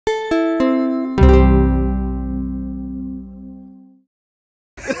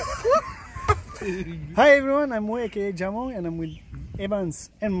Hi everyone, I'm Mo aka Jamon and I'm with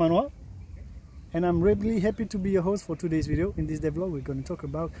Evans and Manuel. And I'm really happy to be your host for today's video. In this devlog, we're going to talk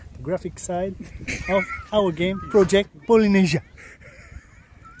about the graphic side of our game, Project Polynesia.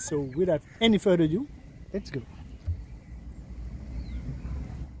 So without any further ado, let's go.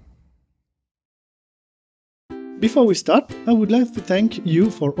 Before we start, I would like to thank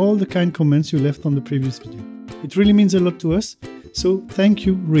you for all the kind comments you left on the previous video. It really means a lot to us, so thank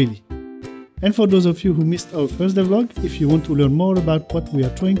you really. And for those of you who missed our first devlog, if you want to learn more about what we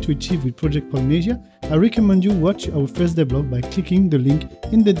are trying to achieve with Project Polynesia, I recommend you watch our first devlog by clicking the link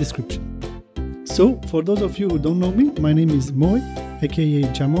in the description. So, for those of you who don't know me, my name is Moe, aka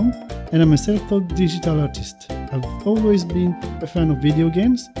Jamon, and I'm a self-taught digital artist. I've always been a fan of video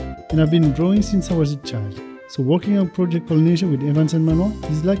games, and I've been drawing since I was a child. So working on Project Polynesia with Evans and Manuel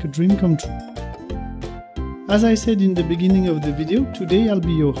is like a dream come true. As I said in the beginning of the video, today I'll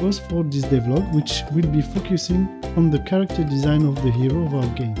be your host for this devlog, which will be focusing on the character design of the hero of our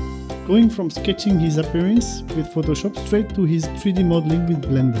game. Going from sketching his appearance with Photoshop straight to his 3D modeling with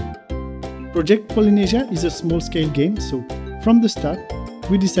Blender. Project Polynesia is a small-scale game, so from the start,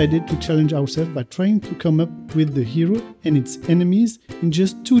 we decided to challenge ourselves by trying to come up with the hero and its enemies in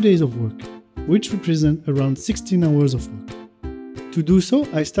just 2 days of work, which represent around 16 hours of work. To do so,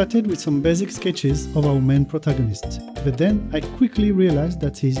 I started with some basic sketches of our main protagonist, but then I quickly realized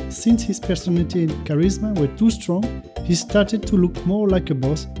that since his personality and charisma were too strong, he started to look more like a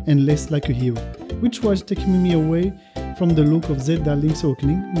boss and less like a hero, which was taking me away from the look of Zelda Link's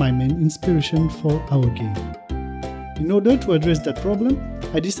Awakening, my main inspiration for our game. In order to address that problem,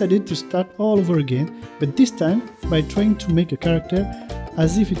 I decided to start all over again, but this time by trying to make a character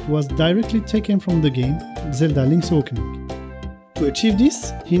as if it was directly taken from the game Zelda Link's Awakening. To achieve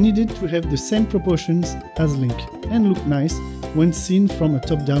this, he needed to have the same proportions as Link and look nice when seen from a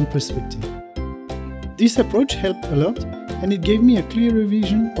top-down perspective. This approach helped a lot and it gave me a clearer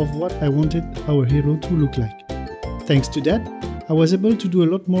vision of what I wanted our hero to look like. Thanks to that, I was able to do a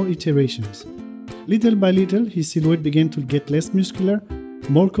lot more iterations. Little by little, his silhouette began to get less muscular,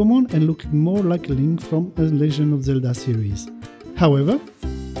 more common and looking more like a Link from a Legend of Zelda series. However,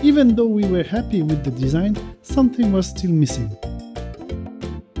 even though we were happy with the design, something was still missing.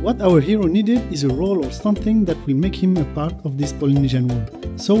 What our hero needed is a role or something that will make him a part of this Polynesian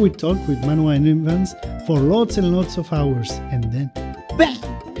world. So we talked with Manuel and Evans for lots and lots of hours, and then BAM!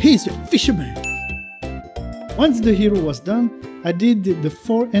 He's a fisherman! Once the hero was done, I did the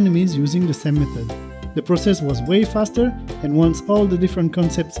 4 enemies using the same method. The process was way faster, and once all the different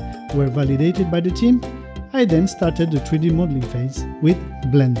concepts were validated by the team, I then started the 3D modeling phase with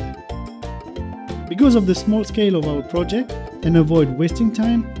Blender. Because of the small scale of our project and avoid wasting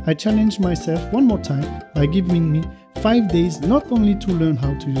time, I challenged myself one more time by giving me 5 days not only to learn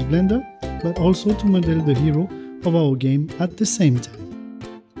how to use Blender, but also to model the hero of our game at the same time.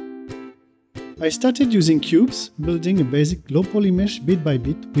 I started using cubes, building a basic low poly mesh bit by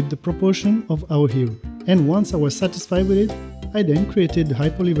bit with the proportion of our hero, and once I was satisfied with it, I then created the high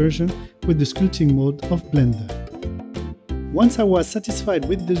poly version with the sculpting mode of Blender. Once I was satisfied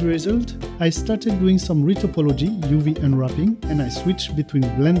with the result, I started doing some retopology, UV unwrapping, and I switched between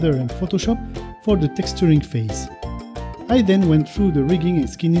Blender and Photoshop for the texturing phase. I then went through the rigging and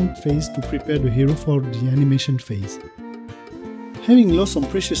skinning phase to prepare the hero for the animation phase. Having lost some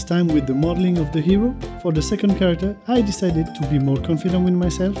precious time with the modeling of the hero, for the second character I decided to be more confident with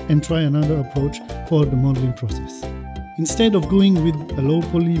myself and try another approach for the modeling process. Instead of going with a low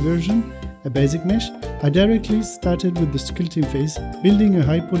poly version, a basic mesh, I directly started with the sculpting phase, building a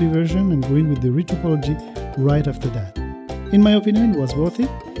high poly version and going with the retopology right after that. In my opinion, it was worth it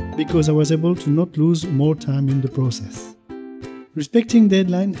because I was able to not lose more time in the process. Respecting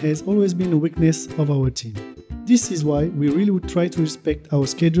deadline has always been a weakness of our team. This is why we really would try to respect our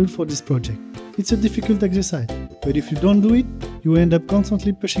schedule for this project. It's a difficult exercise, but if you don't do it, you end up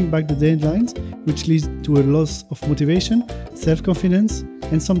constantly pushing back the deadlines, which leads to a loss of motivation, self-confidence,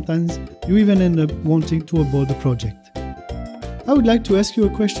 and sometimes you even end up wanting to abort the project. I would like to ask you a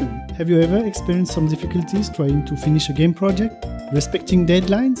question. Have you ever experienced some difficulties trying to finish a game project, respecting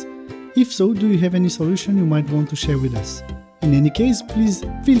deadlines? If so, do you have any solution you might want to share with us? In any case, please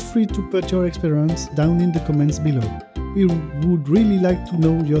feel free to put your experience down in the comments below. We would really like to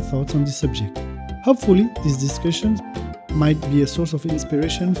know your thoughts on this subject. Hopefully, these discussions might be a source of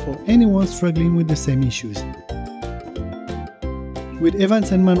inspiration for anyone struggling with the same issues. With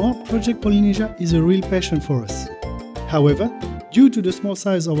Evans and Manuel, Project Polynesia is a real passion for us. However, due to the small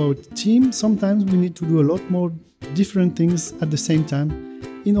size of our team, sometimes we need to do a lot more different things at the same time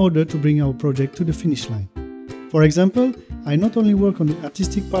in order to bring our project to the finish line. For example, I not only work on the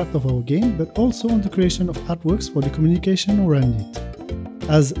artistic part of our game, but also on the creation of artworks for the communication around it.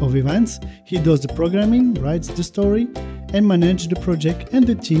 As of events, he does the programming, writes the story, and manages the project and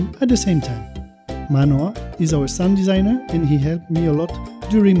the team at the same time. Manoa is our sound designer and he helped me a lot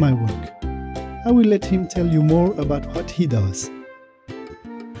during my work. I will let him tell you more about what he does.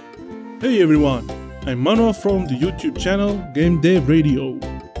 Hey everyone, I'm Manoa from the YouTube channel Gamedev Radio.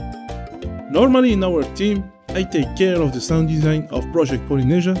 Normally in our team, I take care of the sound design of Project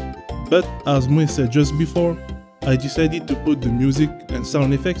Polynesia, but as Mue said just before, I decided to put the music and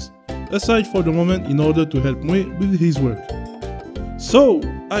sound effects aside for the moment in order to help Mue with his work. So,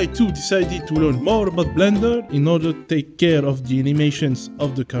 I too decided to learn more about Blender in order to take care of the animations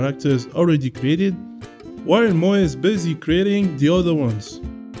of the characters already created, while Mue is busy creating the other ones.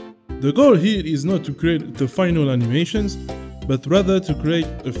 The goal here is not to create the final animations, but rather to create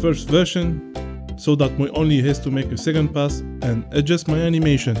a first version, so that Mue only has to make a second pass and adjust my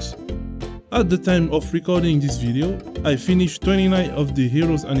animations. At the time of recording this video, I finished 29 of the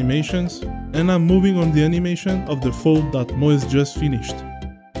heroes' animations, and I'm moving on the animation of the fall that Mue has just finished.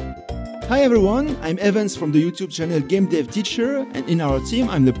 Hi everyone, I'm Evans from the YouTube channel Gamedev Teacher, and in our team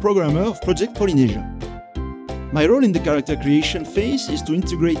I'm the programmer of Project Polynesia. My role in the character creation phase is to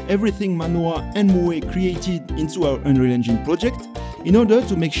integrate everything Manoa and Mue created into our Unreal Engine project in order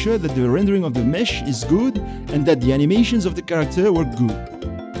to make sure that the rendering of the mesh is good and that the animations of the character work good.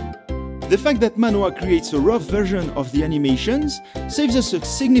 The fact that Manoa creates a rough version of the animations saves us a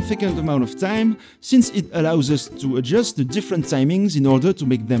significant amount of time, since it allows us to adjust the different timings in order to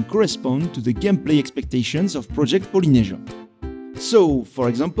make them correspond to the gameplay expectations of Project Polynesia. So, for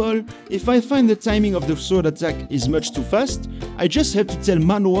example, if I find the timing of the sword attack is much too fast, I just have to tell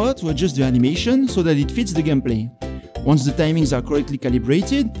Manoa to adjust the animation so that it fits the gameplay. Once the timings are correctly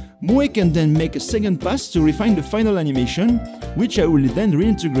calibrated, Mue can then make a second pass to refine the final animation, which I will then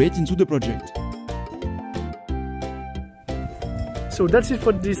reintegrate into the project. So that's it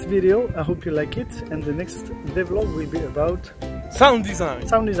for this video. I hope you like it, and the next devlog will be about Sound design!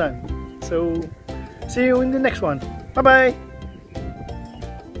 sound design. So see you in the next one. Bye bye!